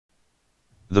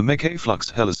The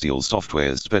Mechaflux Heliciel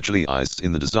software specializes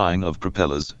in the design of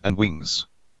propellers and wings.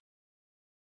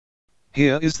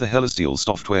 Here is the Heliciel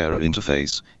software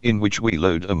interface, in which we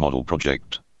load a model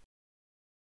project.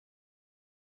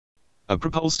 A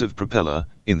propulsive propeller,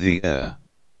 in the air.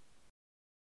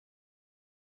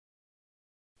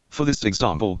 For this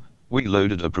example, we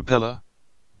loaded a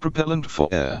propellant for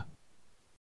air.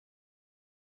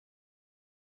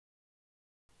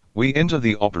 We enter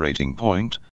the operating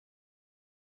point,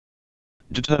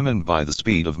 determined by the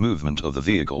speed of movement of the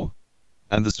vehicle,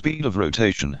 and the speed of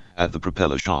rotation at the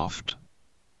propeller shaft.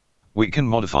 We can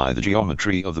modify the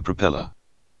geometry of the propeller.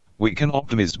 We can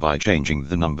optimize by changing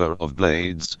the number of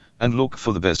blades, and look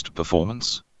for the best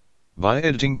performance by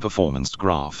editing performance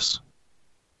graphs.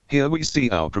 Here we see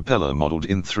our propeller modeled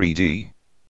in 3D.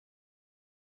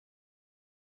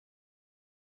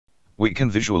 We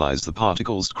can visualize the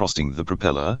particles crossing the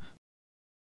propeller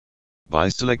by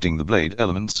selecting the blade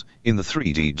elements in the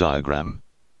 3D diagram.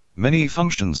 Many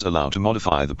functions allow to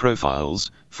modify the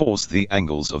profiles, force the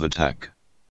angles of attack.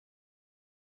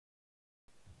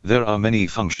 There are many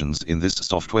functions in this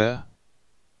software.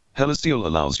 Heliciel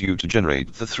allows you to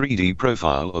generate the 3D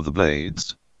profile of the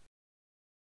blades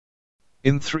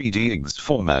in 3D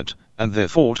format, and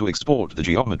therefore to export the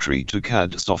geometry to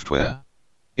CAD software,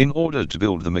 in order to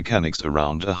build the mechanics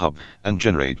around a hub and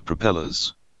generate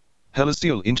propellers.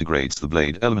 Heliciel integrates the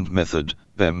blade element method,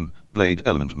 BEM, blade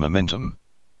element momentum,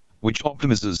 which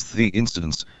optimizes the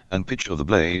incidence and pitch of the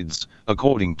blades,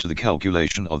 according to the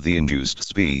calculation of the induced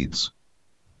speeds.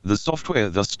 The software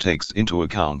thus takes into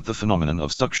account the phenomenon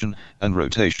of suction and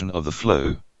rotation of the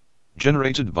flow,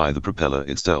 generated by the propeller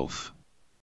itself.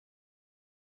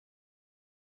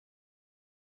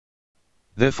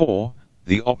 Therefore,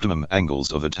 the optimum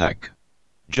angles of attack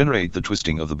generate the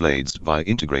twisting of the blades by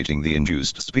integrating the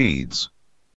induced speeds.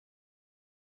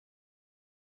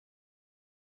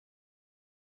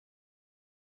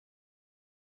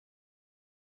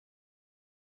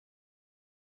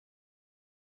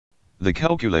 The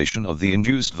calculation of the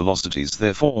induced velocities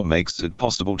therefore makes it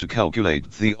possible to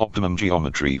calculate the optimum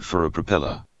geometry for a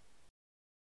propeller.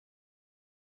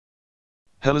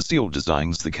 Heliciel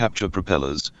designs the capture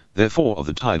propellers, therefore of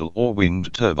the tidal or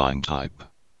wind turbine type.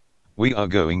 We are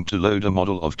going to load a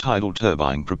model of tidal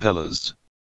turbine propellers.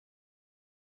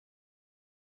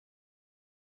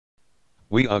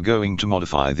 We are going to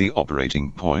modify the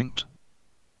operating point.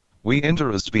 We enter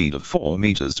a speed of 4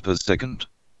 meters per second.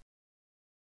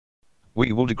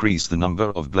 We will decrease the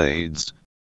number of blades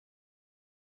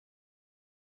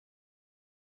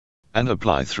and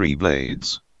apply 3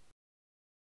 blades.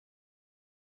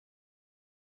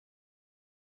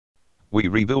 We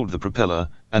rebuild the propeller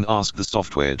and ask the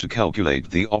software to calculate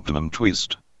the optimum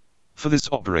twist for this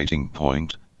operating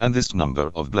point and this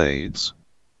number of blades.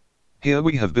 Here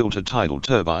we have built a tidal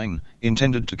turbine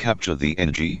intended to capture the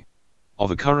energy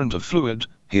of a current of fluid,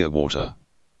 here water.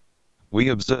 We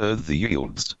observe the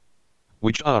yields,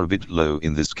 which are a bit low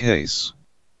in this case.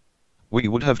 We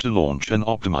would have to launch an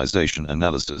optimization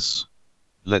analysis.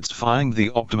 Let's find the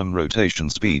optimum rotation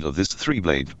speed of this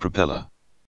 3-blade propeller.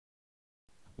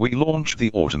 We launch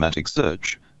the automatic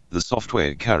search. The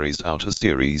software carries out a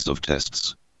series of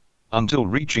tests until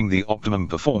reaching the optimum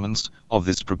performance of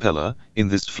this propeller in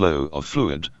this flow of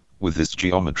fluid with this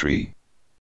geometry.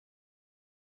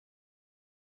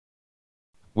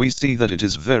 We see that it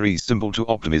is very simple to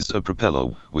optimize a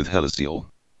propeller with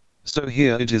Heliciel. So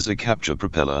here it is a capture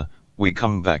propeller. We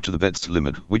come back to the Betz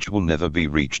limit, which will never be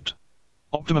reached.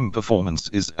 Optimum performance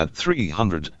is at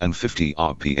 350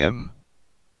 RPM.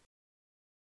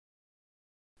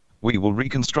 We will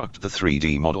reconstruct the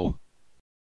 3D model.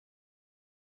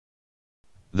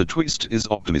 The twist is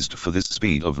optimized for this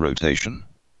speed of rotation.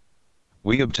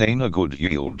 We obtain a good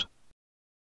yield.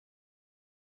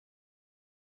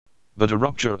 But a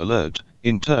rupture alert,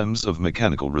 in terms of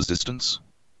mechanical resistance.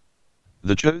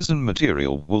 The chosen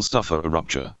material will suffer a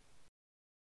rupture.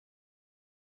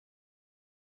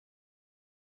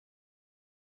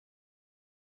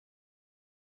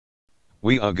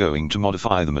 We are going to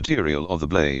modify the material of the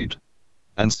blade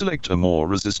and select a more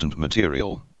resistant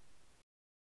material.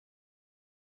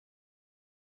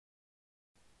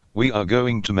 We are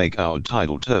going to make our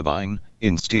tidal turbine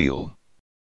in steel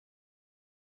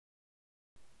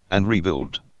and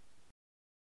rebuild.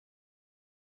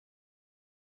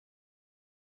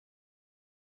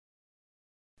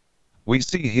 We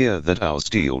see here that our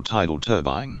steel tidal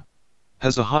turbine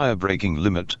has a higher braking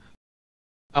limit.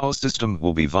 Our system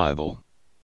will be viable.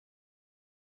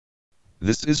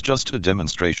 This is just a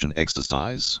demonstration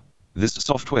exercise. This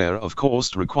software of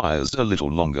course requires a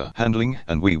little longer handling,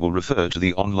 and we will refer to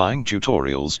the online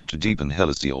tutorials to deepen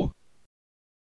Heliciel.